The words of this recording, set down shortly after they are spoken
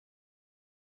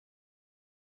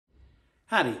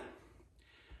Howdy.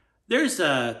 There's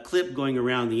a clip going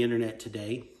around the internet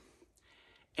today,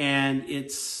 and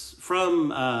it's from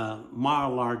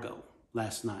Mar-a-Lago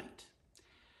last night,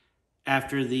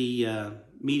 after the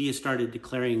media started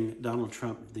declaring Donald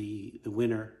Trump the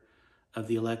winner of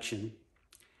the election,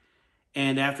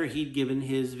 and after he'd given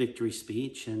his victory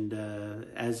speech, and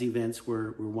as events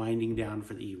were winding down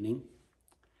for the evening.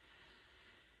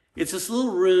 It's this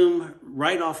little room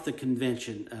right off the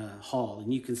convention hall,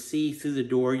 and you can see through the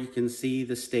door, you can see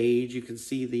the stage, you can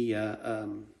see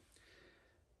the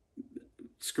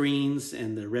screens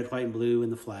and the red, white, and blue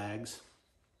and the flags.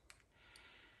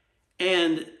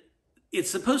 And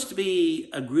it's supposed to be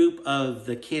a group of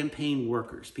the campaign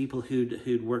workers, people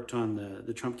who'd worked on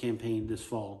the Trump campaign this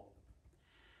fall.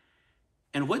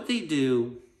 And what they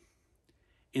do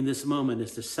in this moment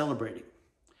is they're celebrating.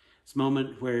 This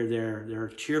moment where they're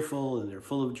cheerful and they're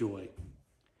full of joy.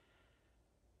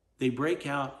 They break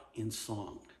out in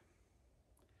song.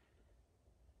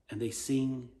 And they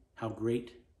sing, "How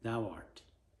Great Thou Art."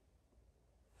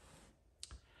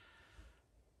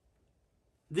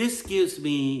 This gives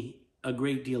me a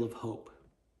great deal of hope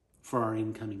for our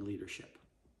incoming leadership.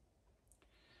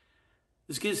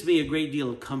 This gives me a great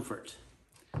deal of comfort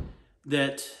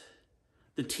that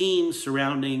the team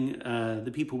surrounding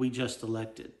the people we just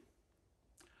elected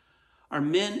are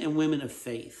men and women of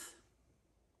faith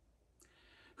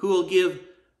who will give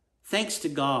thanks to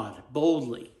God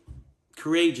boldly,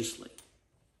 courageously.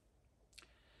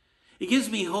 It gives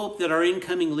me hope that our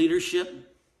incoming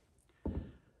leadership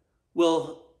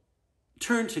will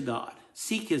turn to God,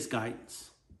 seek His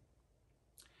guidance,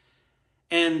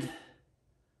 and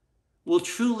will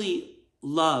truly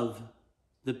love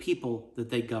the people that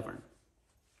they govern.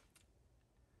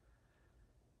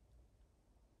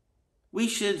 We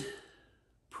should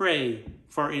pray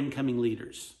for our incoming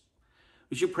leaders.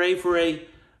 We should pray for a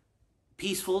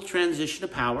peaceful transition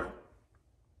of power,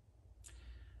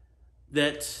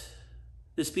 that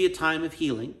this be a time of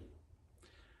healing,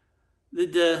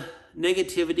 that the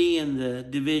negativity and the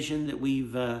division that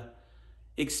we've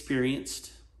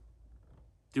experienced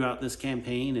throughout this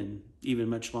campaign and even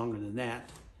much longer than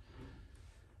that,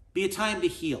 be a time to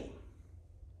heal.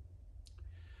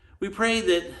 We pray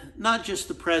that not just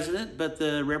the president, but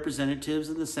the representatives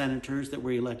and the senators that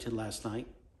were elected last night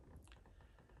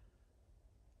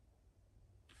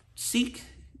seek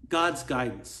God's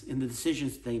guidance in the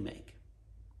decisions they make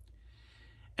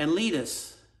and lead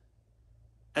us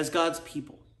as God's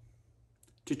people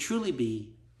to truly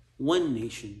be one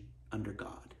nation under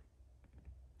God.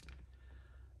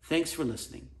 Thanks for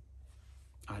listening.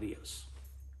 Adios.